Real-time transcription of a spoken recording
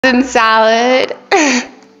and salad.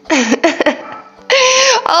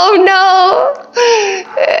 Oh no!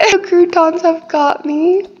 The croutons have got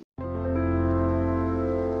me.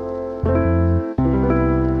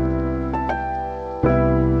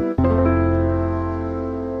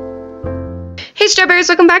 Hey strawberries,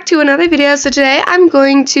 welcome back to another video. So today I'm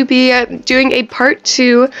going to be doing a part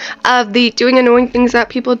 2 of the doing annoying things that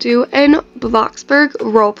people do in Bloxburg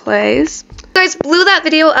Roleplays. You guys blew that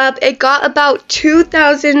video up. It got about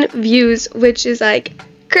 2,000 views, which is like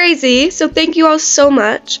crazy. So thank you all so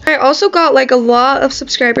much. I also got like a lot of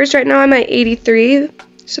subscribers. Right now I'm at 83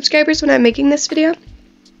 subscribers when I'm making this video.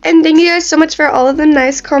 And thank you guys so much for all of the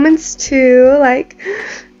nice comments too. Like,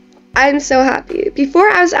 I'm so happy. Before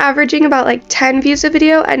I was averaging about like 10 views a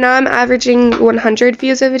video, and now I'm averaging 100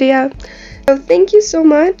 views a video. So thank you so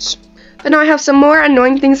much. But now I have some more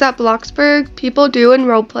annoying things that Bloxburg people do in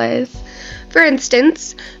roleplays. For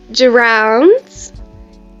instance, drowns.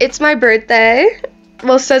 It's my birthday.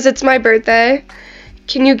 Well, says it's my birthday.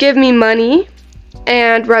 Can you give me money?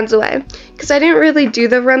 And runs away. Because I didn't really do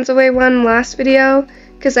the runs away one last video.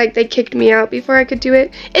 Because like they kicked me out before I could do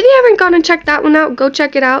it. If you haven't gone and checked that one out, go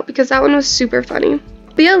check it out because that one was super funny.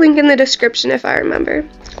 Be a link in the description if I remember.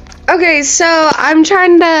 Okay, so I'm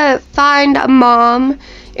trying to find a mom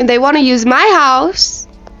and they want to use my house.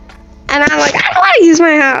 And I'm like, I don't want to use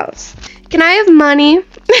my house. Can I have money?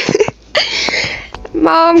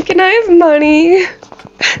 Mom, can I have money?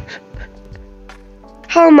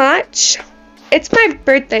 How much? It's my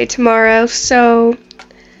birthday tomorrow, so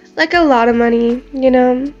like a lot of money, you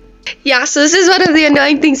know? Yeah, so this is one of the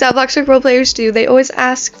annoying things that Bloxburg Roleplayers do. They always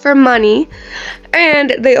ask for money,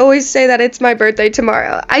 and they always say that it's my birthday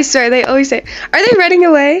tomorrow. I swear, they always say, are they running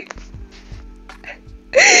away?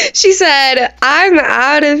 She said, I'm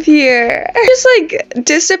out of here. Just like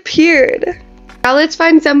disappeared. Now let's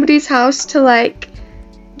find somebody's house to like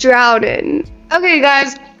drown in. Okay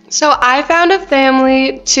guys, so I found a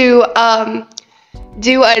family to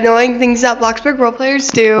do annoying things that Bloxburg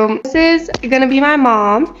Roleplayers do. This is gonna be my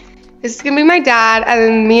mom, this is gonna be my dad, and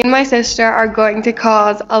then me and my sister are going to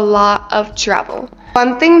cause a lot of trouble.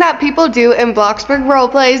 One thing that people do in Bloxburg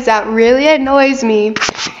Roleplays that really annoys me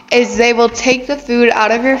is they will take the food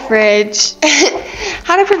out of your fridge.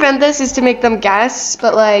 How to prevent this is to make them guess,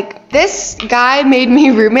 but like this guy made me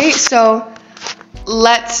roommate, so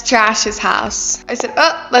let's trash his house. I said,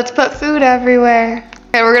 oh, let's put food everywhere.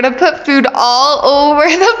 Okay, we're gonna put food all over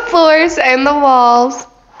the floors and the walls.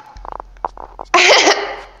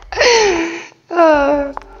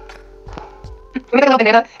 I'm gonna get a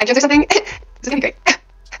banana entrance or something. This is gonna be great.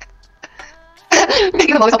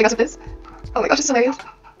 Making them always helping us with this. Oh my gosh, it's hilarious.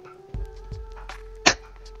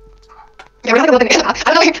 Yeah, we're not gonna build a banana.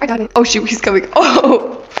 I don't know where you're. Oh shoot, he's coming.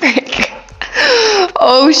 Oh, frick.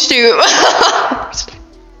 Oh shoot.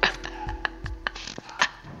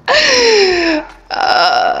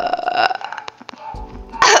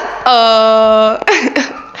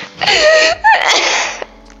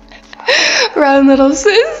 Run, little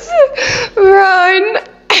sis. Run.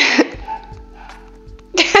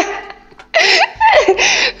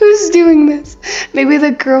 Who's doing this? Maybe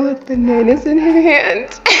the girl with bananas in her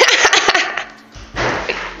hand.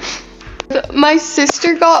 My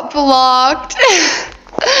sister got blocked.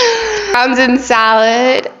 Browns and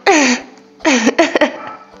salad.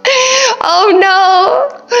 Oh no!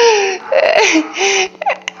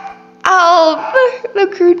 Help! The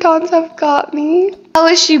croutons have got me. How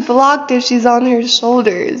is she blocked if she's on her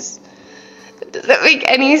shoulders? It doesn't make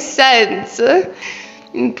any sense.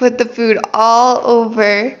 And put the food all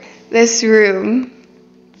over this room.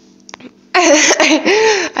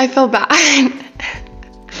 I feel bad.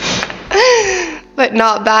 But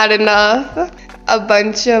not bad enough. A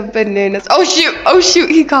bunch of bananas. Oh shoot! Oh shoot!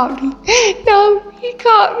 He caught me. No, he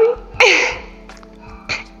caught me.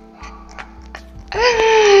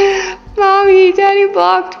 Mommy, Daddy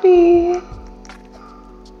blocked me.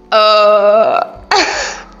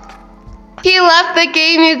 He left the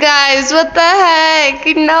game, you guys. What the heck?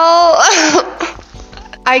 No.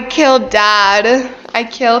 I killed Dad. I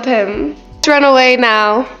killed him. Let's run away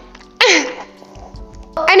now.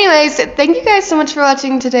 Anyways, thank you guys so much for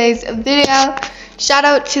watching today's video. Shout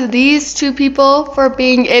out to these two people for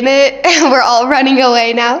being in it. We're all running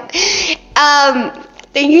away now.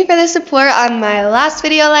 Thank you for the support on my last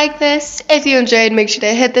video like this. If you enjoyed, make sure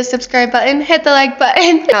to hit the subscribe button, hit the like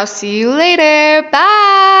button. I'll see you later.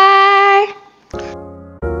 Bye!